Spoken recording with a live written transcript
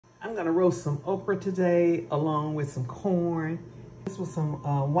I'm gonna roast some okra today along with some corn. This was some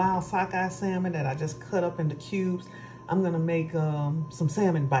wild sockeye salmon that I just cut up into cubes. I'm gonna make some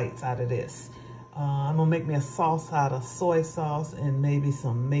salmon bites out of this. I'm gonna make me a sauce out of soy sauce and maybe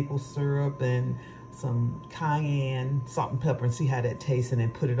some maple syrup and some cayenne, salt and pepper, and see how that tastes, and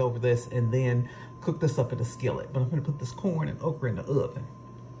then put it over this and then cook this up in a skillet. But I'm gonna put this corn and okra in the oven.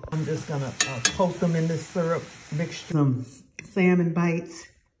 I'm just gonna coat them in this syrup mixture. Some salmon bites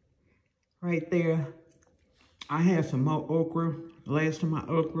right there. I had some more okra. Last time I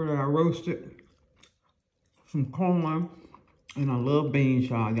okra that I roasted. Some corn, and I love beans,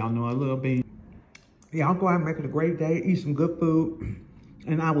 y'all. Y'all know I love beans. Y'all go out and make it a great day. Eat some good food.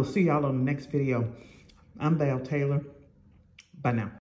 And I will see y'all on the next video. I'm Val Taylor. Bye now.